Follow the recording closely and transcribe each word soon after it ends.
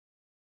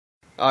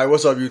Alright,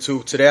 what's up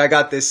YouTube? Today I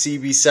got this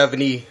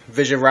CB70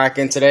 Vision rack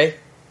in today.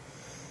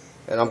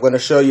 And I'm going to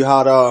show you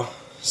how to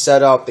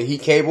set up the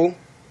heat cable.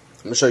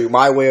 I'm going to show you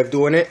my way of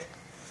doing it.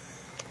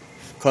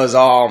 Because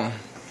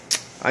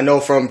I know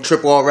from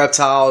Triple R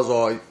Reptiles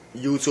or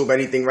YouTube,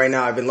 anything right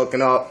now I've been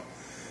looking up.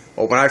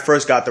 But when I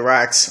first got the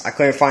racks, I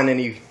couldn't find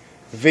any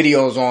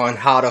videos on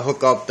how to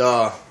hook up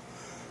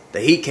the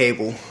heat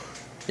cable.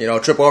 You know,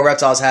 Triple R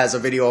Reptiles has a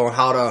video on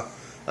how to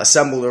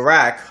assemble the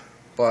rack,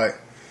 but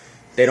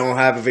they don't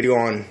have a video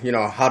on, you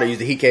know, how to use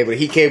the heat cable. The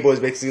heat cable is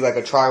basically like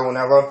a trial and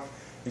error.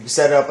 You can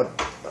set it up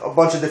a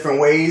bunch of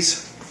different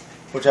ways,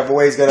 whichever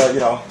way is gonna, you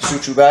know,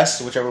 suit you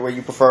best, whichever way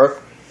you prefer.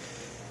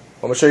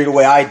 I'm gonna show you the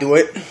way I do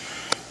it.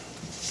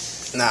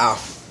 Now,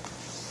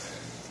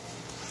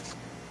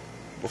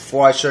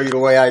 before I show you the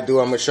way I do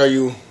it, I'm gonna show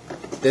you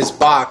this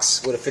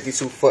box where the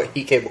 52-foot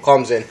heat cable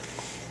comes in.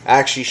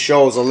 Actually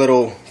shows a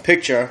little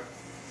picture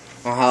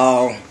on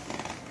how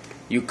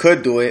you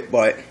could do it,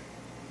 but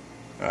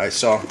alright,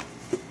 so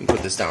let me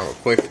put this down real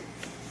quick.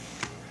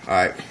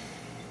 Alright,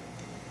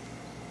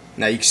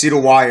 now you can see the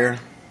wire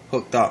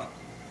hooked up.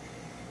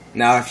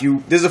 Now if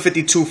you, this is a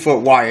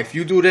 52-foot wire. If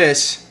you do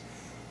this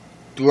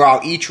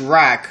throughout each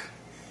rack,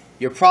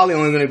 you're probably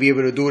only going to be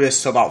able to do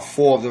this to about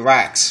 4 of the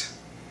racks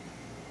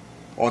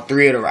or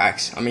 3 of the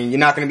racks. I mean, you're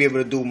not going to be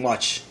able to do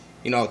much,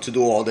 you know, to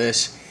do all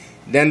this.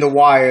 Then the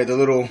wire, the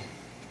little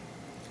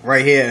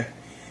right here,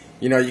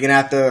 you know, you're going to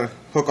have to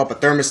hook up a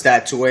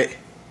thermostat to it.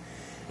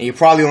 And you're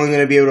probably only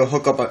going to be able to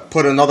hook up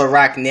put another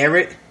rack near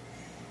it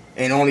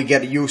and only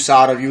get the use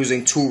out of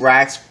using 2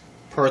 racks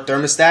per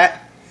thermostat.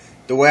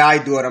 The way I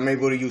do it, I'm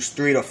able to use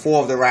 3 to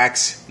 4 of the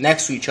racks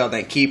next to each other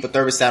and keep a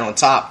thermostat on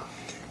top.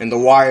 And the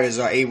wires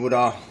are able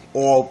to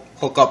all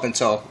hook up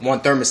into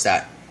one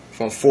thermostat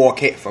from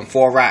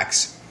 4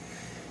 racks.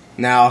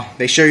 Now,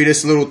 they show you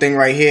this little thing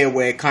right here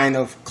where it kind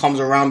of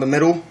comes around the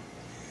middle.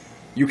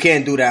 You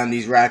can't do that on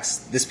these racks.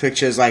 This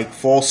picture is like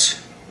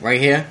false right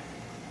here.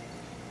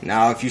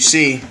 Now, if you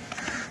see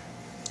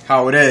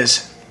how it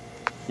is,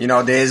 you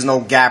know, there is no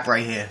gap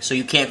right here. So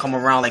you can't come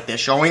around like they're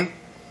showing.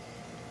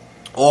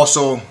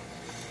 Also,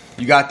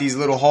 you got these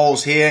little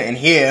holes here and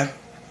here.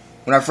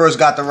 When I first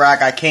got the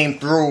rack, I came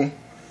through,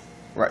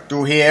 right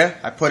through here.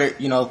 I put it,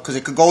 you know, because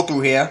it could go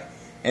through here.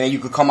 And then you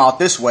could come out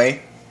this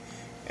way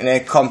and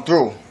then come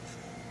through.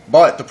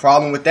 But the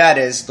problem with that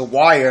is the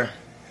wire,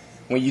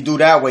 when you do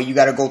that way, you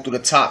got to go through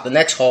the top, the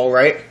next hole,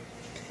 right?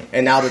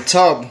 And now the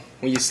tub,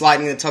 when you're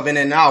sliding the tub in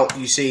and out,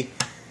 you see,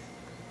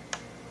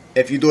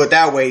 if you do it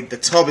that way, the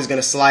tub is going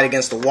to slide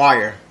against the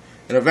wire.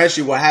 And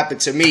eventually what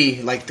happened to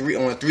me, like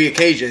on 3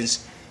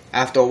 occasions,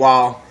 after a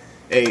while,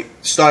 it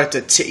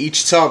started to,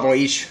 each tub or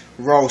each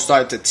row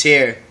started to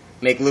tear,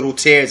 make little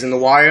tears in the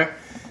wire.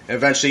 And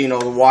eventually, you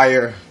know, the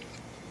wire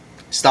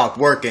stopped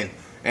working.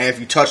 And if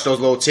you touch those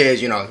little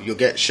tears, you know, you'll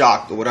get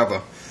shocked or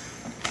whatever.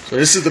 So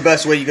this is the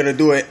best way you're going to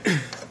do it.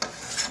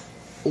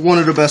 One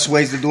of the best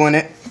ways of doing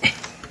it.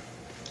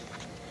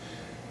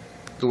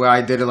 The way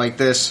I did it like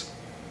this.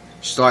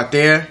 Start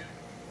there.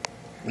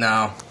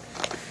 Now,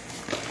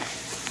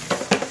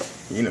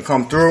 you're going to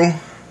come through.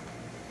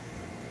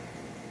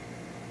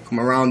 Come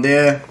around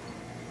there.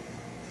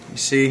 You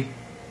see?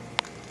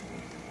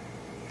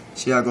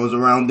 See how it goes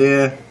around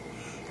there.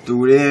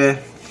 Through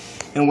there.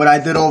 And what I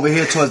did over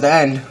here towards the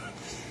end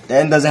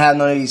doesn't have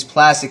none of these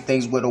plastic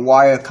things where the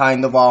wire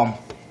kind of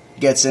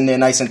gets in there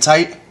nice and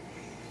tight.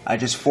 I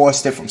just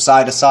forced it from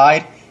side to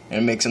side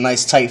and it makes a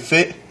nice tight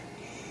fit.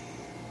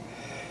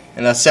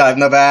 And that's it. I've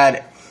never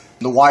had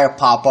the wire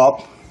pop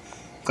up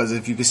because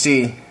if you can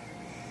see,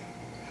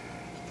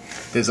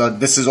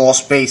 this is all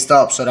spaced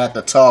up so that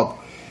the tub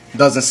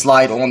doesn't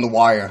slide on the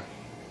wire.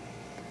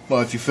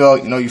 But if you feel,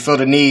 you know, you feel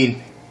the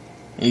need,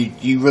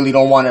 you really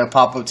don't want it to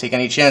pop up, take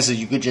any chances,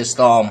 you could just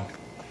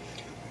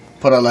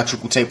put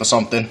electrical tape or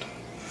something.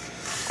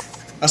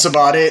 That's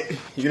about it.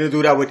 You're gonna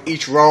do that with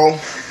each row,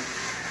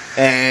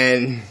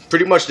 and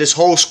pretty much this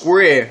whole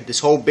square, this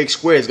whole big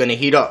square is gonna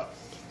heat up.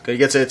 Gonna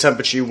get to the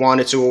temperature you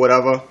want it to or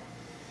whatever,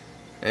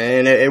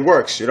 and it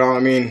works. You know what I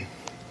mean?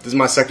 This is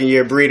my 2nd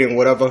year breeding,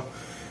 whatever,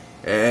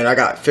 and I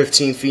got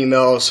 15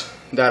 females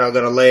that are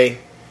gonna lay,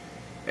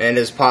 and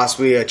there's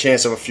possibly a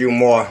chance of a few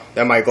more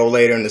that might go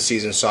later in the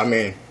season. So I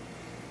mean,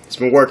 it's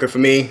been working for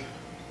me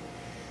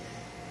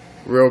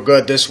real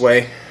good this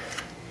way.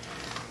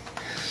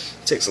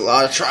 Takes a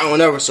lot of trial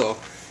and error, so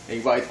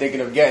anybody thinking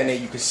of getting it,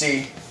 you can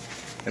see.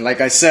 And like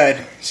I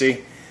said,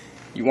 see,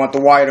 you want the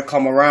wire to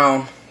come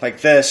around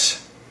like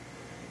this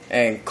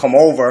and come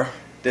over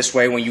this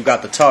way. When you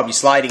got the tub, you're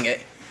sliding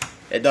it,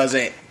 it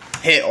doesn't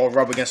hit or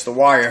rub against the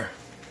wire.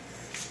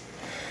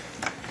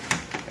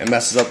 It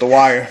messes up the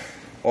wire.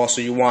 Also,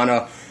 you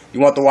want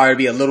the wire to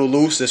be a little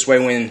loose. This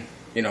way, when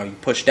you know you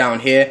push down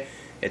here,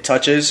 it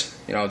touches.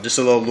 You know, just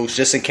a little loose,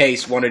 just in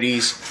case one of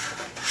these,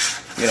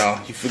 you know,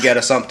 you forget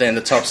or something,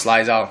 the tub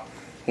slides out.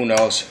 Who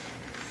knows?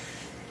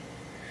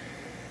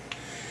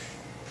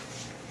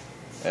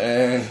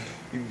 And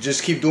you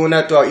just keep doing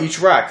that throughout each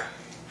rack,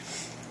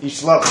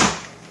 each level.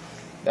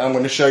 Now I'm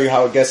going to show you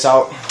how it gets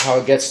out, how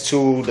it gets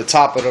to the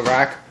top of the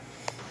rack.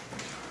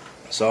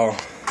 So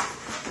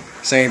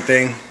same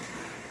thing,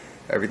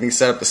 everything's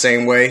set up the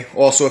same way.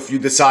 Also, if you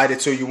decided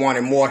to, you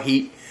wanted more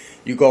heat,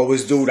 you could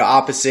always do the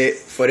opposite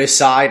for this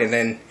side, and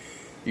then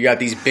you got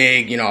these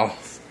big, you know,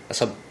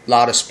 that's a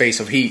lot of space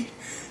of heat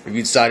if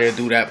you decided to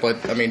do that.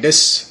 But I mean,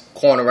 this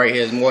corner right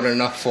here is more than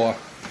enough for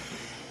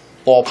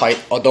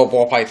adult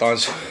ball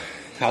pythons.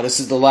 Now this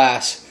is the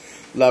last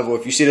level.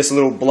 If you see this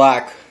little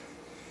black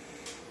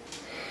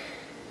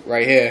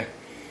right here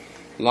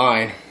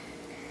line,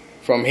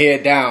 from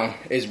here down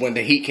is when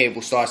the heat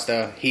cable starts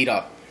to heat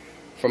up.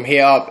 From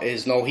here up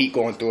is no heat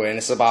going through it, and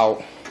it's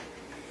about,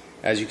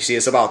 as you can see,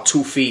 it's about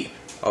 2 feet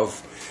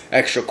of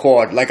extra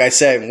cord. Like I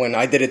said, when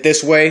I did it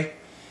this way,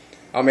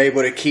 I'm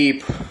able to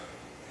keep,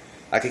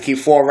 I could keep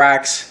 4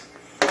 racks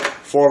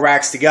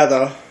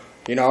together,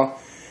 you know,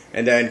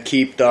 and then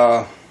keep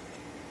the,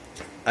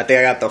 I think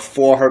I got the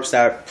 4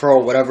 Herbstat Pro,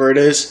 whatever it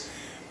is,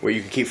 where you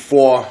can keep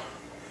 4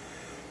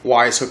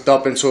 wires hooked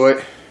up into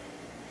it.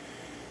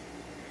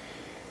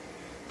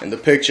 In the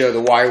picture,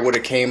 the wire would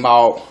have came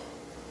out,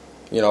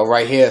 you know,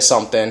 right here or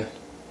something,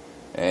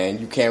 and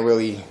you can't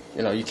really,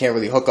 you know, you can't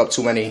really hook up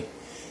too many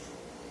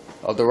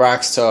of the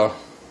racks to a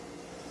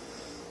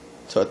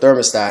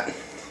thermostat.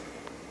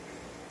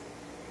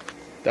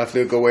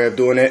 Definitely a good way of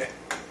doing it.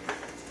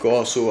 Go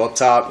also up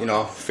top, you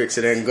know, fix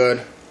it in good.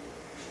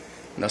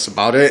 And that's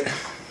about it.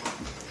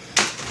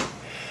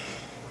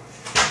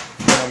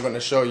 What I'm gonna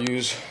show you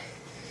is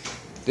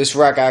this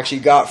rack I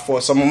actually got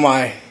for some of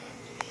my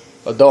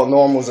adult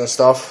normals and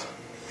stuff,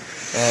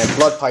 and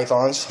blood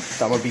pythons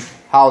that I'm gonna be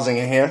housing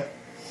in here.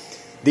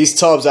 These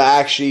tubs are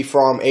actually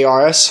from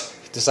ARS.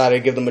 Decided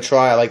to give them a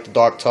try. I like the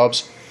dark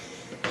tubs.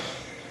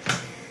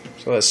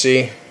 So let's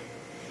see.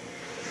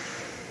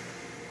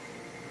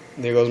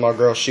 There goes my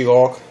girl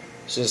She-Hulk.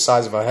 This is the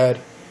size of her head.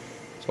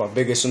 It's my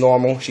biggest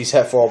normal. She's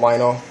het for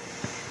albino.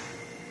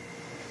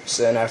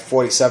 Sitting at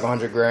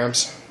 4,700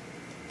 grams.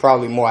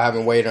 Probably more. I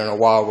haven't weighed her in a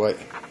while, but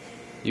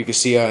you can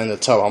see her in the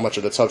tub, how much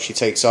of the tub she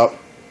takes up.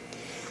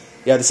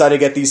 Yeah, I decided to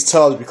get these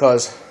tubs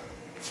because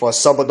for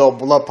sub-adult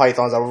blood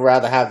pythons, I would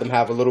rather have them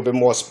have a little bit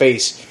more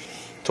space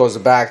towards the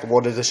back. The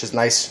water dish is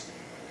nice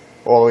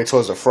all the way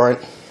towards the front.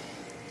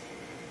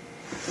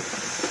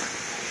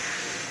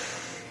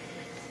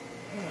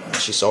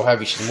 She's so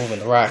heavy, she's moving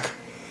the rack.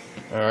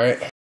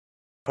 Alright,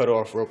 cut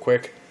off real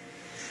quick.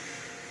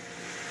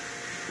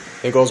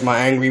 Here goes my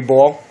angry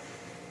ball,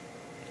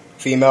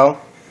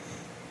 female.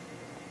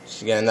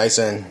 She's getting nice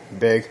and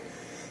big.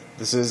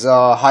 This is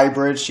a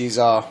hybrid. She's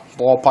a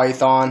ball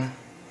python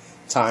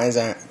times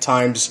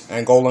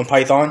Angolan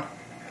python.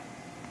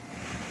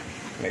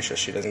 Make sure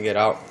she doesn't get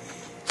out,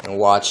 and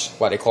watch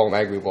why they call them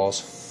angry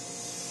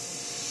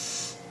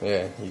balls.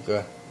 Yeah, you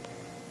good.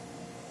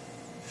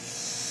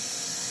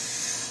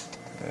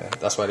 Yeah,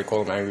 that's why they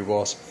call them angry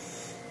balls.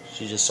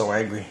 She's just so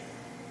angry.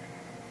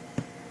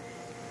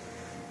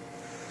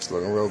 It's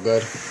looking real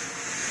good.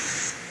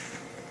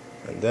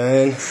 And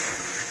then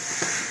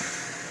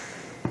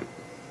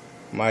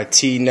my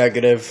T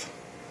negative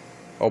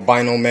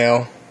albino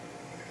male,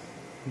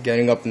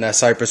 getting up in that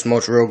cypress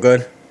mulch real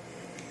good.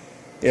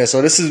 Yeah,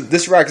 so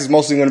this rack is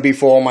mostly going to be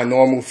for all my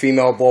normal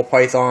female ball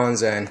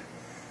pythons and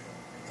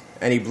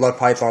any blood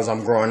pythons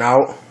I'm growing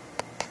out.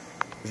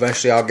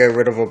 Eventually I'll get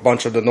rid of a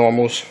bunch of the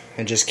normals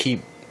and just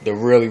keep the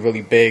really,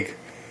 really big,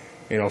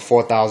 you know,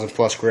 4,000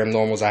 plus gram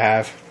normals I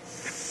have.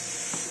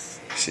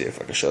 Let's see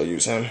if I can show you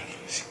him.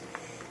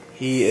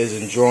 He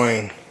is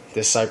enjoying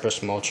this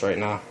cypress mulch right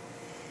now.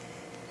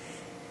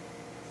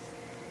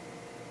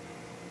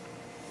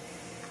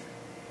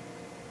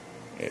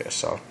 Yeah,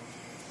 so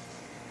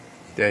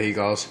there he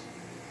goes.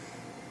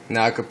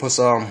 Now I could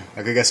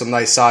get some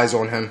nice size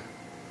on him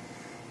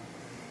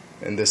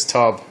in this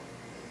tub.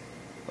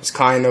 I was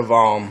kind of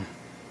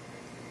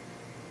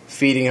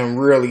feeding him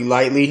really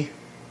lightly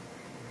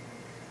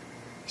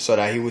so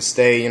that he would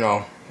stay, you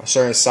know, a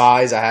certain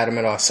size. I had him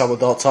in a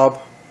sub-adult tub,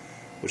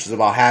 which is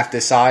about half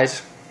this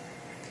size.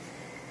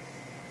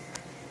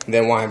 And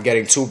then when I'm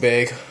getting too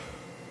big,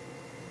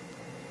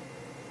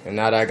 and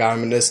now that I got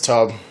him in this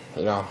tub,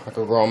 you know, I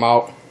could grow him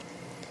out.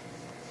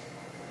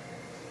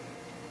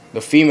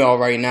 The female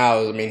right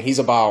now, I mean, he's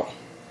not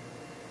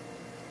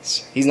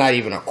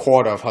even a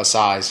quarter of her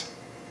size.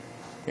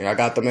 You know, I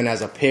got them in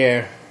as a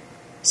pair,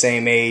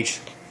 same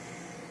age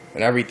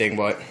and everything,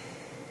 but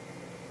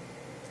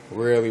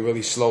really,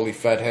 really slowly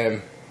fed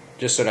him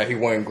just so that he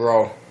wouldn't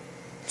grow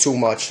too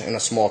much in a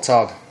small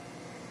tub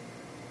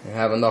and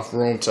have enough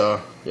room to,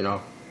 you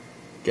know,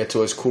 get to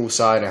his cool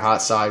side and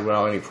hot side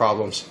without any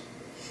problems.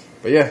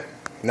 But yeah,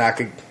 now I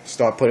could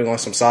start putting on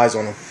some size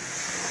on him.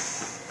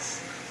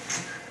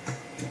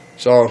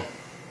 So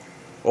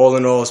all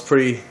in all,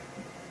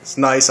 it's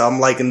nice. I'm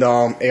liking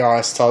the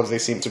ARS tubs. They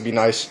seem to be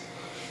nice.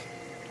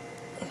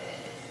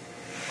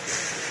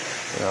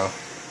 You know,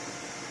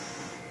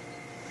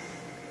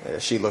 yeah,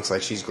 she looks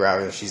like she's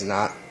grabbing. She's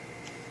not.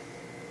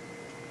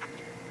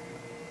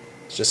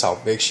 It's just how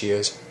big she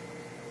is.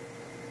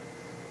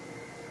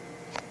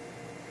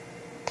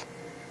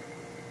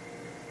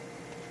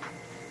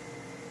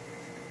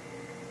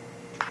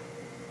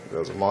 It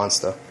was a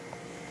monster.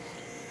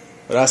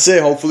 But that's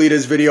it. Hopefully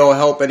this video will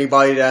help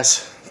anybody that's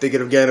thinking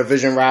of getting a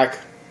Vision rack,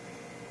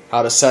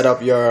 how to set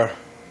up your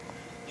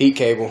heat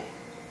cable.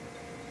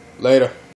 Later.